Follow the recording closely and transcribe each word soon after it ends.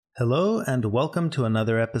Hello and welcome to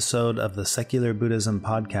another episode of the Secular Buddhism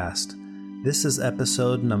Podcast. This is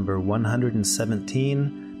episode number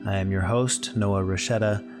 117. I am your host, Noah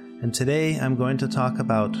Rasheta, and today I'm going to talk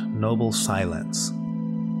about noble silence.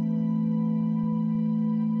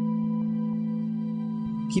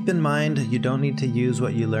 Keep in mind, you don't need to use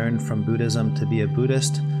what you learned from Buddhism to be a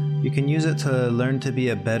Buddhist. You can use it to learn to be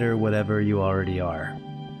a better whatever you already are.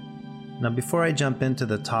 Now, before I jump into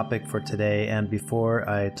the topic for today, and before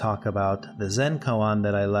I talk about the Zen koan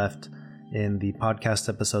that I left in the podcast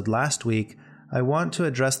episode last week, I want to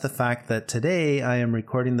address the fact that today I am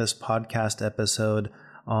recording this podcast episode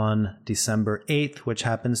on December 8th, which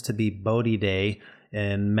happens to be Bodhi Day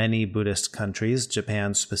in many Buddhist countries,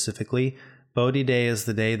 Japan specifically. Bodhi Day is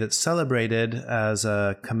the day that's celebrated as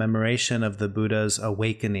a commemoration of the Buddha's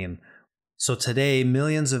awakening. So today,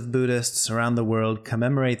 millions of Buddhists around the world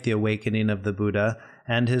commemorate the awakening of the Buddha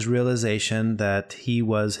and his realization that he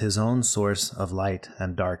was his own source of light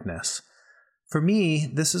and darkness. For me,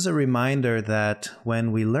 this is a reminder that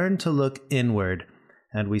when we learn to look inward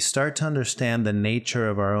and we start to understand the nature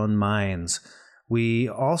of our own minds, we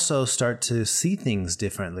also start to see things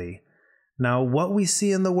differently. Now, what we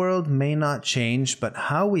see in the world may not change, but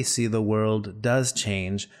how we see the world does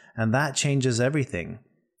change, and that changes everything.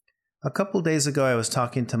 A couple days ago, I was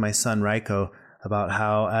talking to my son Raiko about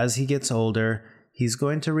how as he gets older, he's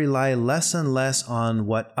going to rely less and less on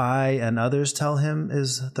what I and others tell him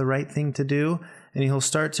is the right thing to do, and he'll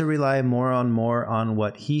start to rely more on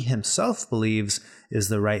what he himself believes is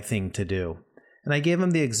the right thing to do. And I gave him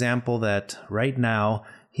the example that right now,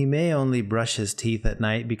 he may only brush his teeth at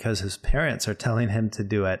night because his parents are telling him to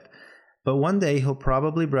do it. But one day he'll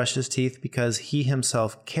probably brush his teeth because he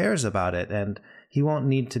himself cares about it, and he won't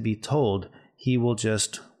need to be told. He will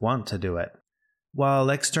just want to do it. While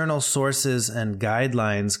external sources and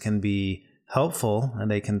guidelines can be helpful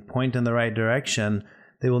and they can point in the right direction,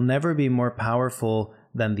 they will never be more powerful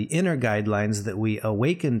than the inner guidelines that we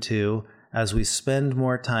awaken to as we spend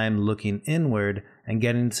more time looking inward and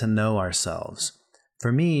getting to know ourselves.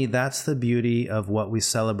 For me, that's the beauty of what we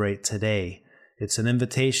celebrate today. It's an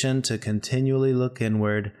invitation to continually look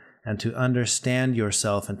inward and to understand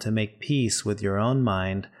yourself and to make peace with your own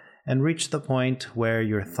mind and reach the point where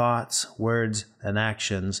your thoughts, words, and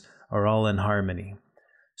actions are all in harmony.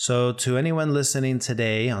 So to anyone listening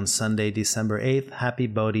today on Sunday, December 8th, happy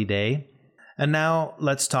Bodhi Day. And now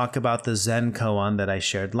let's talk about the Zen koan that I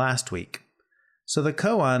shared last week. So the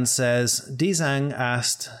koan says, Dizang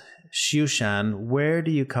asked Xiushan, "Where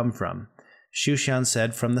do you come from?" Xiushan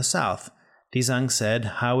said, "From the south." Dizang said,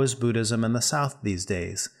 "How is Buddhism in the south these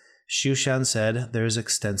days?" Xiushan said, "There is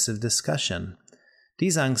extensive discussion."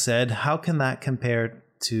 Dizang said, "How can that compare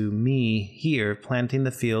to me here planting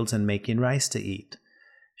the fields and making rice to eat?"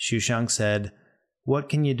 Xiushan said, "What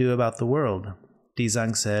can you do about the world?"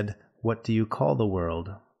 Dizang said, "What do you call the world?"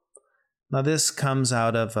 Now this comes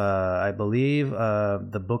out of, I believe,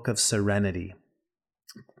 the Book of Serenity.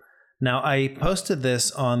 Now I posted this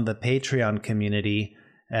on the Patreon community,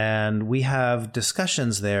 and we have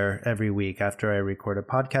discussions there every week. After I record a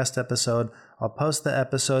podcast episode, I'll post the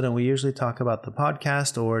episode, and we usually talk about the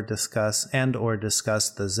podcast or discuss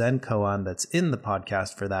the Zen koan that's in the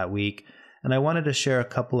podcast for that week. And I wanted to share a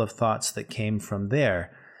couple of thoughts that came from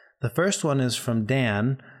there. The first one is from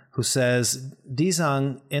Dan, who says,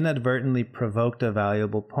 Dizang inadvertently provoked a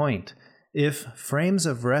valuable point. If frames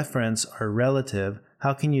of reference are relative,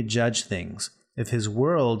 how can you judge things? If his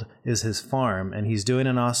world is his farm and he's doing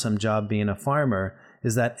an awesome job being a farmer,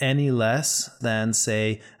 is that any less than,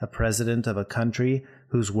 say, a president of a country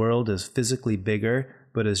whose world is physically bigger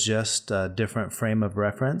but is just a different frame of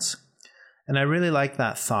reference? And I really like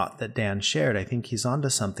that thought that Dan shared. I think he's onto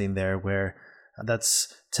something there where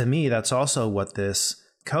to me, that's also what this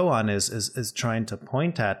koan is trying to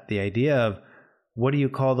point at, the idea of what do you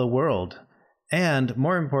call the world? And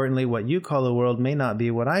more importantly, what you call the world may not be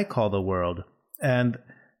what I call the world. And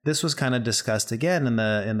this was kind of discussed again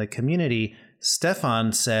in the community.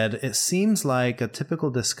 Stefan said, it seems like a typical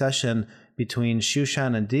discussion between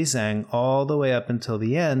Xiushan and Dizang all the way up until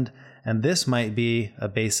the end, and this might be a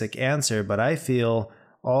basic answer, but I feel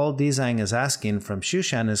all Dizang is asking from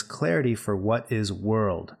Xiushan is clarity for what is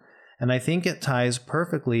world. And I think it ties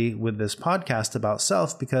perfectly with this podcast about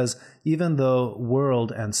self, because even though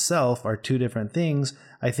world and self are two different things,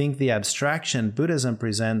 I think the abstraction Buddhism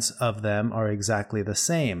presents of them are exactly the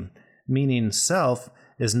same, meaning self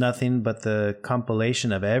is nothing but the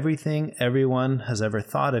compilation of everything everyone has ever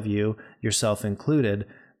thought of you, yourself included,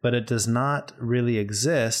 but it does not really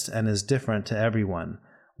exist and is different to everyone.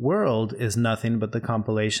 World is nothing but the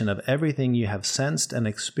compilation of everything you have sensed and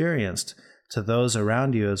experienced to those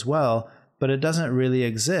around you as well, but it doesn't really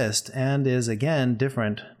exist and is, again,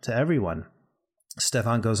 different to everyone.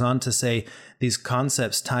 Stefan goes on to say these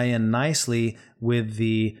concepts tie in nicely with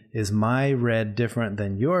the "is my red different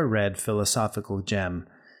than your red" philosophical gem.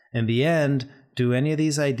 In the end, do any of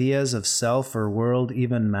these ideas of self or world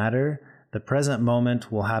even matter? The present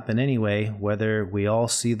moment will happen anyway, whether we all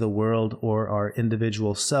see the world or our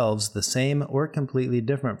individual selves the same or completely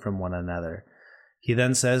different from one another. He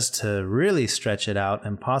then says, to really stretch it out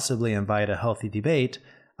and possibly invite a healthy debate,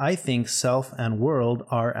 I think self and world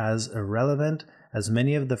are as irrelevant as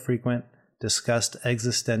many of the frequent discussed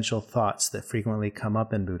existential thoughts that frequently come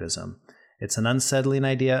up in Buddhism. It's an unsettling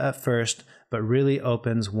idea at first, but really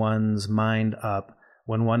opens one's mind up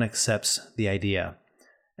when one accepts the idea.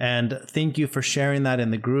 And thank you for sharing that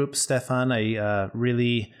in the group, Stefan. I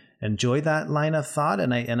really enjoy that line of thought,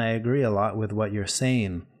 and I agree a lot with what you're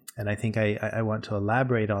saying. And I think I want to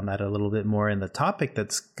elaborate on that a little bit more in the topic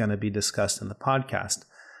that's going to be discussed in the podcast.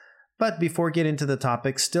 But before getting to the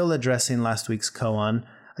topic, still addressing last week's koan,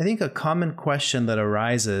 I think a common question that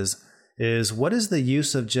arises is, what is the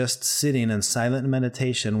use of just sitting in silent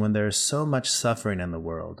meditation when there is so much suffering in the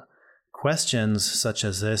world? Questions such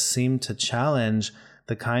as this seem to challenge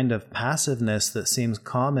the kind of passiveness that seems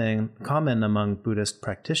common among Buddhist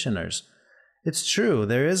practitioners. It's true,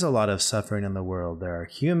 there is a lot of suffering in the world. There are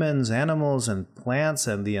humans, animals, and plants,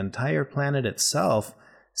 and the entire planet itself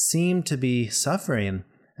seem to be suffering.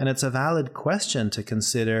 And it's a valid question to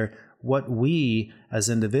consider what we as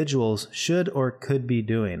individuals should or could be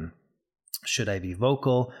doing. Should I be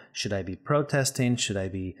vocal? Should I be protesting? Should I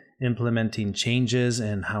be implementing changes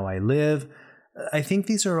in how I live? I think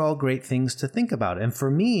these are all great things to think about. And for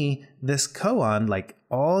me, this koan, like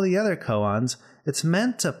all the other koans, it's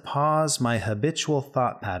meant to pause my habitual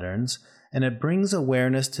thought patterns, and it brings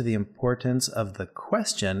awareness to the importance of the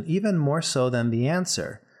question even more so than the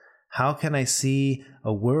answer. How can I see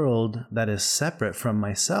a world that is separate from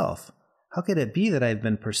myself? How could it be that I've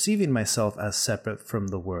been perceiving myself as separate from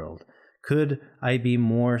the world? Could I be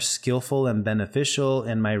more skillful and beneficial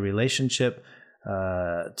in my relationship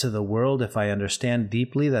to the world if I understand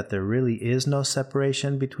deeply that there really is no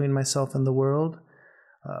separation between myself and the world?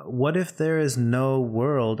 What if there is no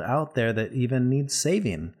world out there that even needs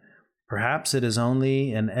saving? Perhaps it is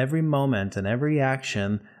only in every moment and every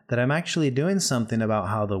action that I'm actually doing something about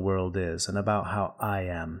how the world is and about how I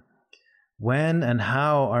am. When and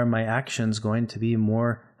how are my actions going to be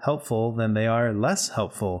more helpful than they are less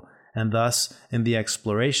helpful? And thus, in the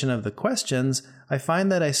exploration of the questions, I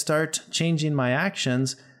find that I start changing my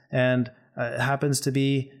actions, and it happens to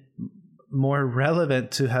be more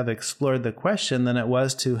relevant to have explored the question than it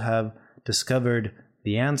was to have discovered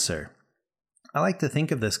the answer. I like to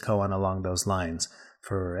think of this koan along those lines.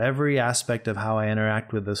 For every aspect of how I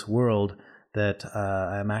interact with this world that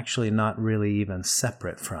I'm actually not really even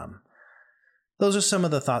separate from. Those are some of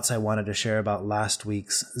the thoughts I wanted to share about last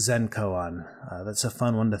week's Zen koan. That's a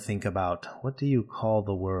fun one to think about. What do you call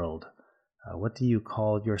the world? What do you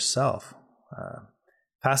call yourself?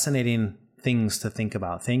 Fascinating things to think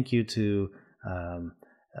about. Thank you to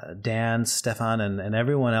Dan, Stefan, and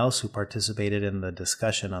everyone else who participated in the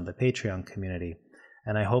discussion on the Patreon community.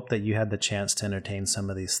 And I hope that you had the chance to entertain some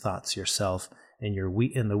of these thoughts yourself in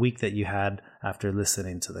the week that you had after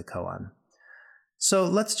listening to the koan. So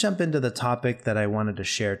let's jump into the topic that I wanted to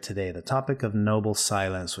share today, the topic of noble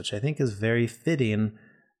silence, which I think is very fitting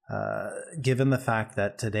given the fact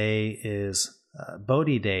that today is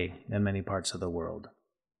Bodhi Day in many parts of the world.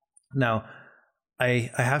 Now,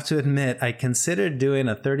 I have to admit, I considered doing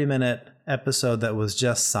a 30-minute episode that was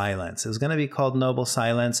just silence. It was going to be called Noble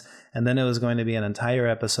Silence, and then it was going to be an entire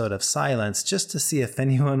episode of silence just to see if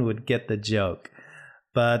anyone would get the joke.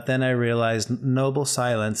 But then I realized noble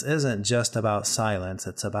silence isn't just about silence.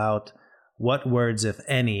 It's about what words, if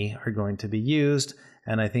any, are going to be used.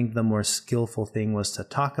 And I think the more skillful thing was to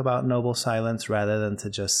talk about noble silence rather than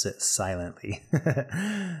to just sit silently.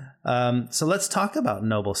 So let's talk about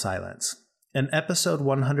noble silence. In episode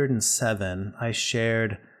 107, I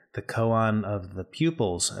shared the koan of the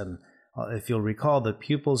pupils. And if you'll recall, the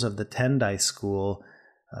pupils of the Tendai school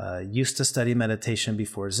used to study meditation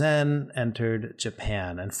before Zen entered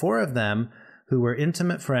Japan. And 4 of them, who were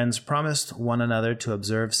intimate friends, promised one another to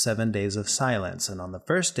observe 7 days of silence. And on the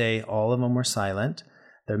first day, all of them were silent.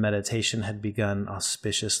 Their meditation had begun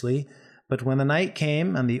auspiciously. But when the night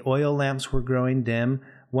came and the oil lamps were growing dim,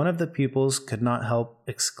 one of the pupils could not help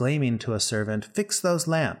exclaiming to a servant, "Fix those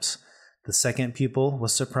lamps." The second pupil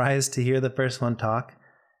was surprised to hear the first one talk.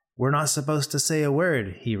 "We're not supposed to say a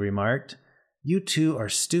word," he remarked. "You two are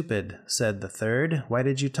stupid," said the third. "Why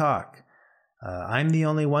did you talk?" I'm the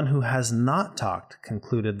only one who has not talked,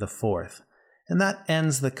 concluded the fourth. And that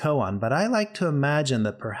ends the koan, but I like to imagine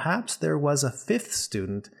that perhaps there was a fifth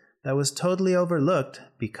student that was totally overlooked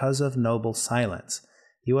because of noble silence.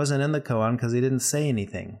 He wasn't in the koan because he didn't say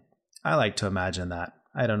anything. I like to imagine that.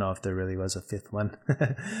 I don't know if there really was a fifth one,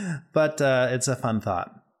 but it's a fun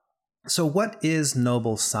thought. So what is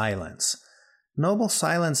noble silence? Noble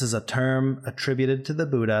silence is a term attributed to the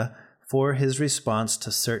Buddha for his response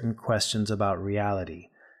to certain questions about reality.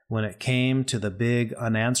 When it came to the big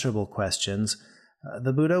unanswerable questions,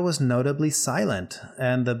 the Buddha was notably silent,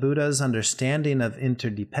 and the Buddha's understanding of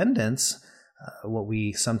interdependence, what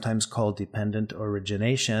we sometimes call dependent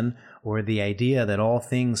origination, or the idea that all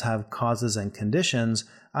things have causes and conditions,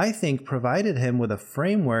 I think provided him with a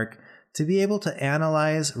framework to be able to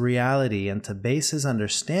analyze reality and to base his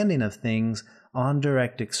understanding of things on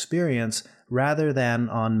direct experience rather than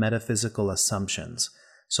on metaphysical assumptions.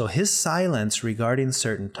 So his silence regarding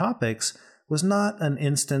certain topics was not an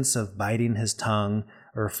instance of biting his tongue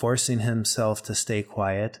or forcing himself to stay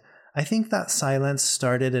quiet. I think that silence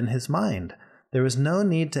started in his mind. There was no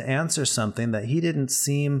need to answer something that he didn't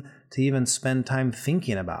seem to even spend time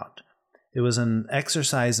thinking about. It was an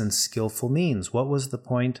exercise in skillful means. What was the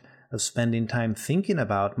point of spending time thinking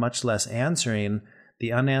about, much less answering,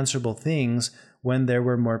 the unanswerable things when there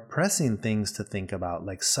were more pressing things to think about,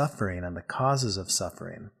 like suffering and the causes of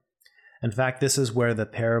suffering? In fact, this is where the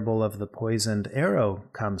parable of the poisoned arrow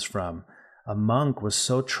comes from. A monk was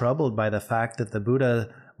so troubled by the fact that the Buddha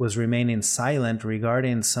was remaining silent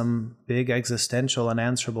regarding some big existential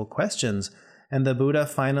unanswerable questions, and the Buddha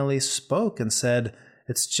finally spoke and said,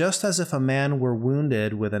 "It's just as if a man were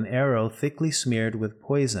wounded with an arrow thickly smeared with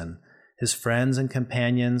poison. His friends and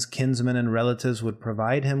companions, kinsmen and relatives would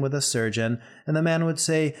provide him with a surgeon, and the man would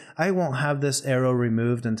say, 'I won't have this arrow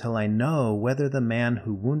removed until I know whether the man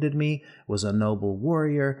who wounded me was a noble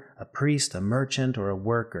warrior, a priest, a merchant, or a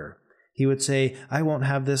worker.' He would say, 'I won't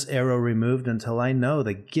have this arrow removed until I know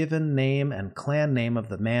the given name and clan name of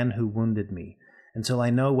the man who wounded me, until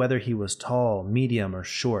I know whether he was tall, medium, or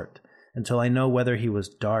short, until I know whether he was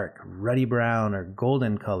dark, ruddy brown, or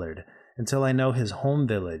golden colored, until I know his home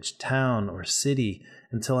village, town, or city,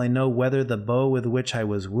 until I know whether the bow with which I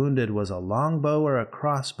was wounded was a long bow or a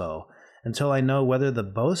crossbow, until I know whether the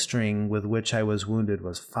bowstring with which I was wounded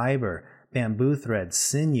was fiber, bamboo thread,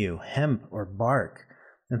 sinew, hemp, or bark,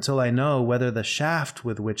 until I know whether the shaft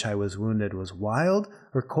with which I was wounded was wild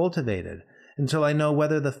or cultivated, until I know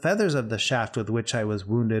whether the feathers of the shaft with which I was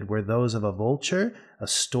wounded were those of a vulture, a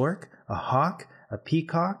stork, a hawk, a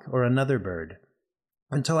peacock, or another bird,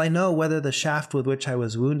 until I know whether the shaft with which I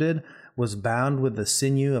was wounded was bound with the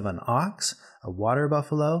sinew of an ox, a water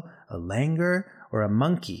buffalo, a langur, or a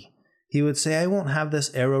monkey. He would say, 'I won't have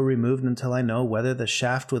this arrow removed until I know whether the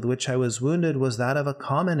shaft with which I was wounded was that of a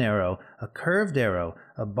common arrow, a curved arrow,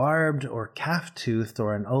 a barbed or calf-toothed,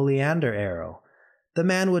 or an oleander arrow.' The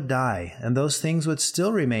man would die, and those things would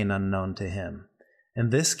still remain unknown to him. In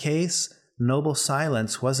this case, noble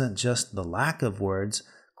silence wasn't just the lack of words,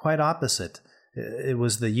 quite opposite. It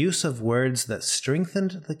was the use of words that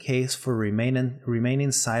strengthened the case for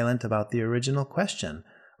remaining silent about the original question,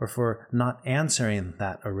 or for not answering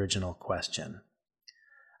that original question.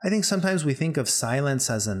 I think sometimes we think of silence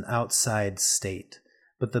as an outside state,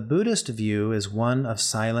 but the Buddhist view is one of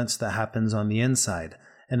silence that happens on the inside,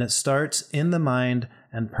 and it starts in the mind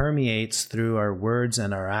and permeates through our words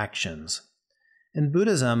and our actions. In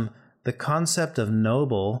Buddhism, the concept of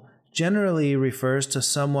noble generally refers to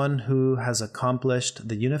someone who has accomplished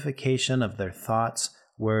the unification of their thoughts,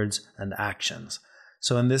 words, and actions.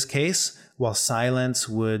 So in this case, while silence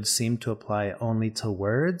would seem to apply only to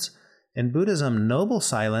words, in Buddhism, noble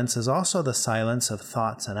silence is also the silence of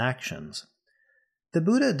thoughts and actions. The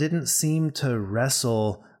Buddha didn't seem to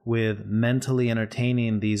wrestle with mentally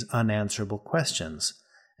entertaining these unanswerable questions.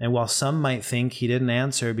 And while some might think he didn't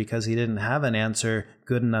answer because he didn't have an answer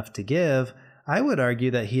good enough to give, I would argue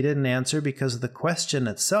that he didn't answer because the question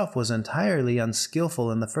itself was entirely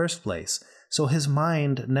unskillful in the first place, so his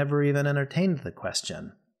mind never even entertained the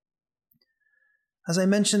question. As I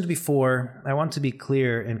mentioned before, I want to be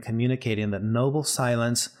clear in communicating that noble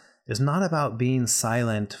silence is not about being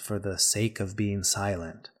silent for the sake of being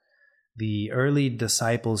silent. The early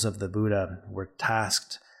disciples of the Buddha were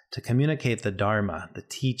tasked to communicate the Dharma, the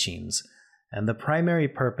teachings, and the primary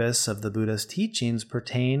purpose of the Buddha's teachings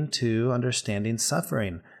pertain to understanding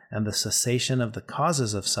suffering and the cessation of the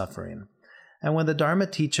causes of suffering. And when the Dharma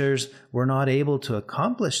teachers were not able to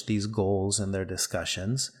accomplish these goals in their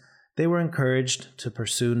discussions, they were encouraged to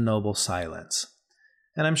pursue noble silence.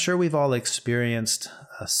 And I'm sure we've all experienced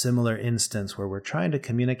a similar instance where we're trying to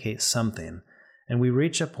communicate something, And we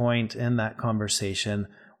reach a point in that conversation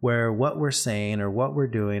where what we're saying or what we're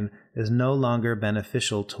doing is no longer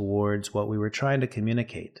beneficial towards what we were trying to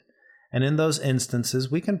communicate. And in those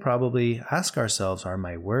instances, we can probably ask ourselves, are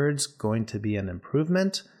my words going to be an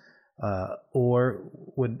improvement? Or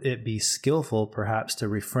would it be skillful perhaps to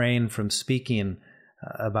refrain from speaking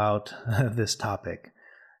about this topic?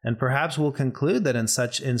 And perhaps we'll conclude that in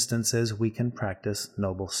such instances, we can practice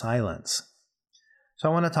noble silence. So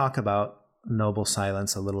I want to talk about noble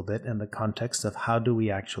silence a little bit in the context of how do we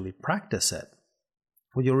actually practice it.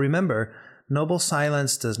 Well, you'll remember, noble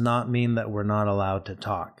silence does not mean that we're not allowed to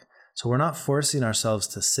talk. So we're not forcing ourselves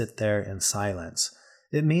to sit there in silence.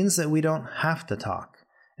 It means that we don't have to talk.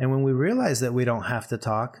 And when we realize that we don't have to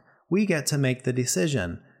talk, we get to make the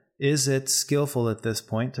decision. Is it skillful at this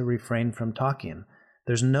point to refrain from talking?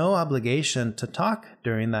 There's no obligation to talk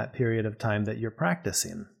during that period of time that you're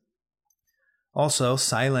practicing. Also,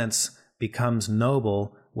 silence becomes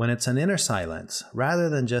noble when it's an inner silence rather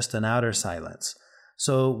than just an outer silence.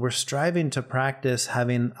 So we're striving to practice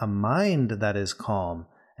having a mind that is calm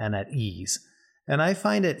and at ease. And I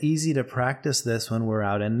find it easy to practice this when we're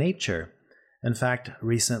out in nature. In fact,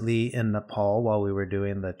 recently in Nepal, while we were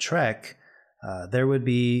doing the trek, there would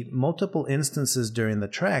be multiple instances during the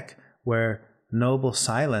trek where noble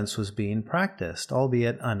silence was being practiced,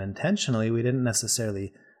 albeit unintentionally. We didn't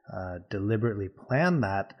necessarily deliberately plan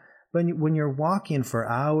that. But when you're walking for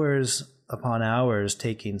hours upon hours,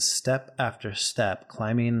 taking step after step,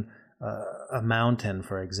 climbing a mountain,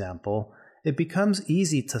 for example, it becomes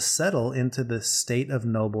easy to settle into this state of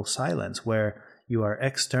noble silence where you are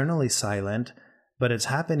externally silent, but it's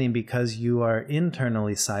happening because you are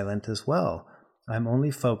internally silent as well. I'm only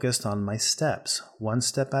focused on my steps, one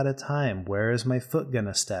step at a time. Where is my foot going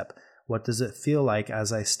to step? What does it feel like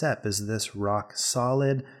as I step? Is this rock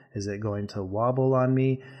solid? Is it going to wobble on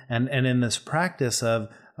me? And in this practice of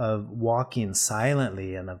walking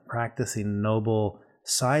silently and of practicing noble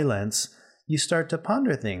silence, you start to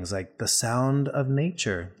ponder things like the sound of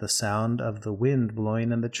nature, the sound of the wind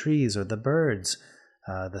blowing in the trees or the birds,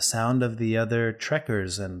 the sound of the other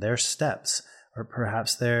trekkers and their steps, or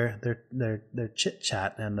perhaps their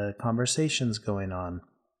chit-chat and the conversations going on.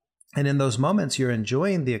 And in those moments, you're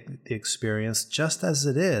enjoying the experience just as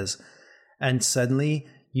it is. And suddenly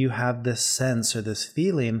you have this sense or this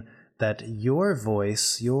feeling that your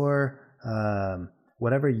voice, your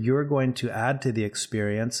whatever you're going to add to the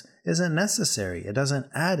experience isn't necessary. It doesn't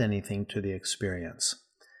add anything to the experience.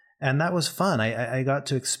 And that was fun. I got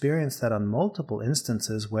to experience that on multiple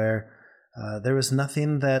instances where there was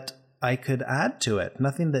nothing that I could add to it,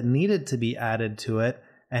 nothing that needed to be added to it.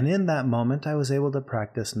 And in that moment, I was able to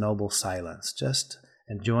practice noble silence, just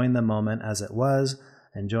enjoying the moment as it was,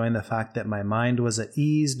 enjoying the fact that my mind was at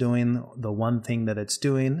ease doing the one thing that it's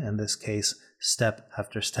doing, in this case, step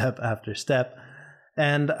after step after step.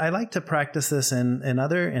 And I like to practice this in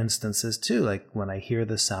other instances too, like when I hear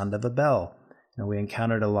the sound of a bell. You know, we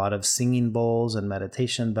encountered a lot of singing bowls and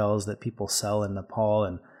meditation bells that people sell in Nepal,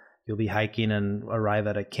 and you'll be hiking and arrive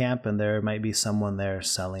at a camp and there might be someone there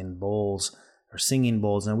selling bowls or singing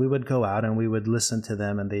bowls, and we would go out and we would listen to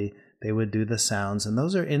them and they would do the sounds. And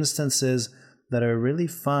those are instances that are really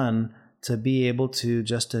fun to be able to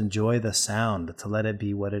just enjoy the sound, to let it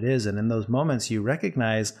be what it is. And in those moments you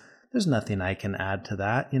recognize there's nothing I can add to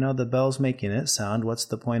that. You know, the bell's making it sound. What's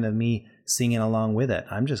the point of me singing along with it?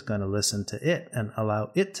 I'm just going to listen to it and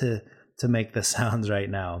allow it to make the sounds right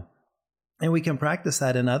now. And we can practice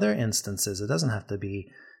that in other instances. It doesn't have to be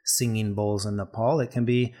singing bowls in Nepal. It can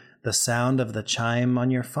be the sound of the chime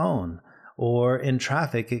on your phone, or in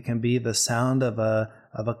traffic, it can be the sound of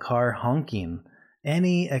a car honking.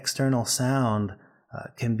 Any external sound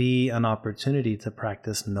can be an opportunity to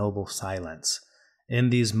practice noble silence. In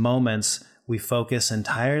these moments, we focus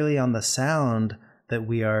entirely on the sound that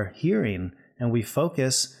we are hearing, and we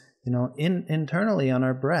focus, internally on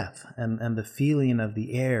our breath and the feeling of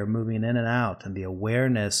the air moving in and out, and the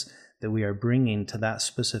awareness that we are bringing to that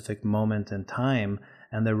specific moment in time,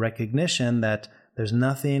 and the recognition that there's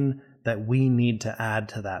nothing that we need to add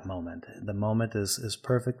to that moment. The moment is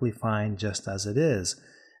perfectly fine just as it is.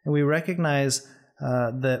 And we recognize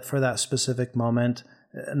that for that specific moment,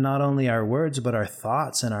 not only our words, but our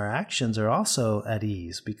thoughts and our actions are also at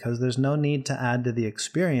ease, because there's no need to add to the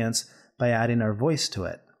experience by adding our voice to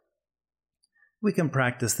it. We can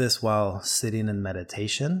practice this while sitting in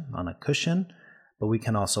meditation on a cushion, but we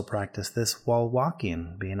can also practice this while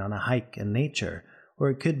walking, being on a hike in nature, or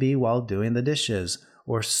it could be while doing the dishes,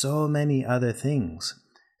 or so many other things.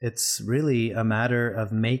 It's really a matter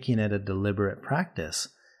of making it a deliberate practice.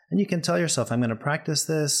 And you can tell yourself, I'm going to practice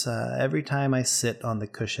this every time I sit on the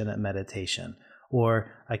cushion at meditation,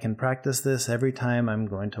 Or I can practice this every time I'm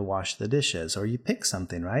going to wash the dishes. Or you pick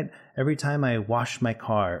something, right? Every time I wash my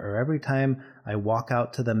car, or every time I walk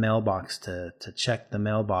out to the mailbox to check the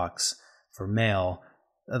mailbox for mail,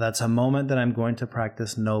 that's a moment that I'm going to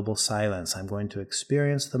practice noble silence. I'm going to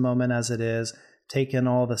experience the moment as it is, take in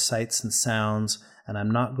all the sights and sounds, and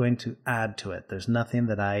I'm not going to add to it. There's nothing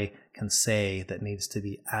that I can say that needs to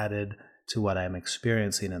be added to what I'm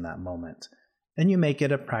experiencing in that moment. And you make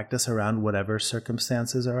it a practice around whatever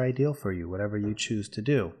circumstances are ideal for you, whatever you choose to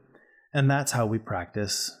do. And that's how we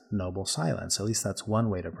practice noble silence. At least that's one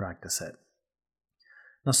way to practice it.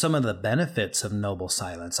 Now, some of the benefits of noble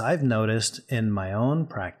silence. I've noticed in my own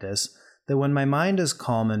practice that when my mind is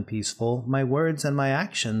calm and peaceful, my words and my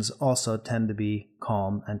actions also tend to be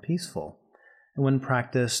calm and peaceful. And when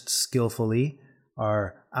practiced skillfully,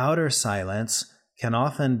 our outer silence can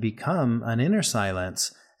often become an inner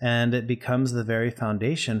silence, and it becomes the very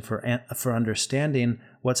foundation for understanding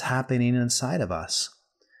what's happening inside of us.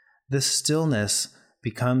 This stillness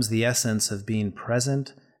becomes the essence of being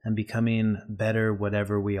present and becoming better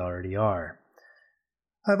whatever we already are.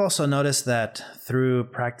 I've also noticed that through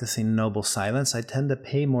practicing noble silence, I tend to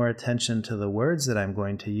pay more attention to the words that I'm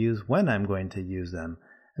going to use when I'm going to use them,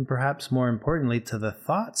 and perhaps more importantly, to the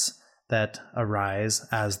thoughts that arise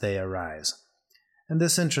as they arise. And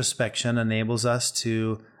this introspection enables us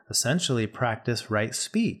to essentially practice right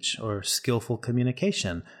speech or skillful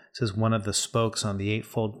communication. This is one of the spokes on the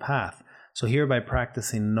Eightfold Path. So here, by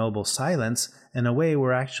practicing noble silence, in a way,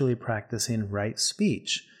 we're actually practicing right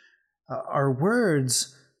speech. Our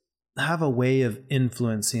words have a way of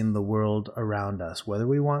influencing the world around us, whether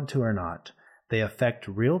we want to or not. They affect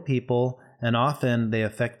real people, and often they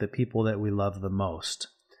affect the people that we love the most.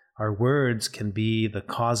 Our words can be the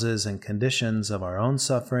causes and conditions of our own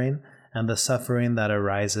suffering and the suffering that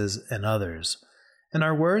arises in others. And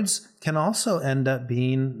our words can also end up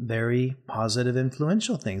being very positive,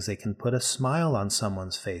 influential things. They can put a smile on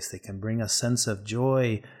someone's face. They can bring a sense of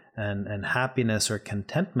joy and happiness or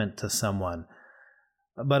contentment to someone.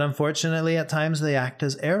 But unfortunately, at times they act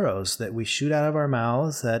as arrows that we shoot out of our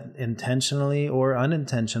mouths that intentionally or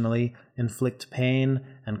unintentionally inflict pain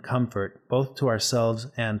and comfort, both to ourselves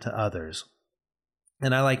and to others.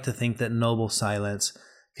 And I like to think that noble silence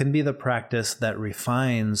can be the practice that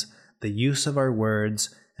refines the use of our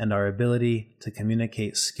words and our ability to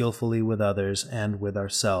communicate skillfully with others and with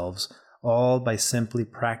ourselves, all by simply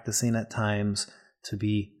practicing at times to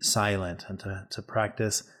be silent and to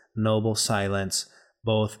practice noble silence,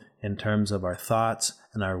 both in terms of our thoughts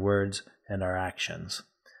and our words and our actions.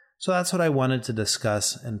 So that's what I wanted to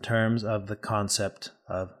discuss in terms of the concept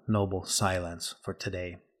of noble silence for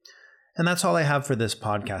today. And that's all I have for this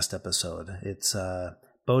podcast episode. It's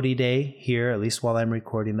Bodhi Day here, at least while I'm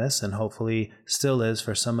recording this, and hopefully still is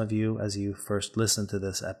for some of you as you first listen to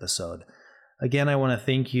this episode. Again, I want to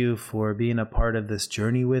thank you for being a part of this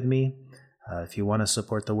journey with me. If you want to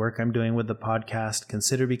support the work I'm doing with the podcast,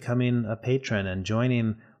 consider becoming a patron and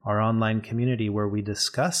joining our online community where we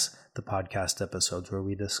discuss the podcast episodes, where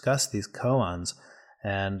we discuss these koans,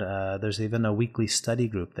 and there's even a weekly study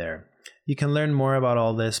group there. You can learn more about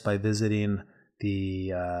all this by visiting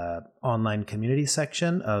the online community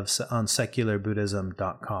section on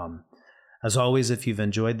secularbuddhism.com. As always, if you've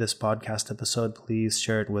enjoyed this podcast episode, please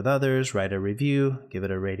share it with others, write a review, give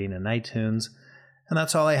it a rating in iTunes. And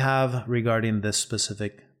that's all I have regarding this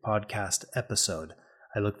specific podcast episode.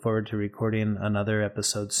 I look forward to recording another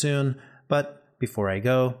episode soon, but before I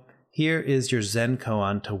go, here is your Zen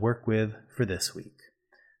koan to work with for this week.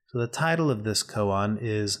 So the title of this koan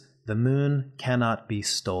is The Moon Cannot Be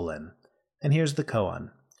Stolen. And here's the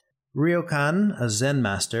koan. Ryokan, a Zen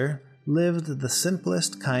master, lived the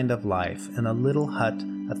simplest kind of life in a little hut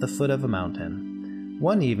at the foot of a mountain.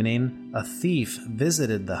 One evening, a thief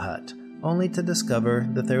visited the hut, only to discover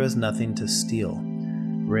that there was nothing to steal.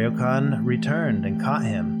 Ryokan returned and caught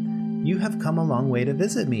him. "You have come a long way to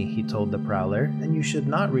visit me," he told the prowler, "and you should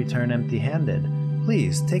not return empty-handed.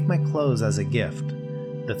 Please take my clothes as a gift."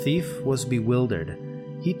 The thief was bewildered.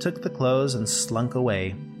 He took the clothes and slunk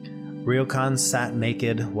away. Ryokan sat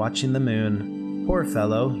naked, watching the moon. "Poor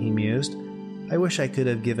fellow," he mused. "I wish I could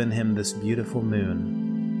have given him this beautiful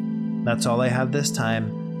moon." That's all I have this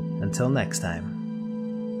time. Until next time.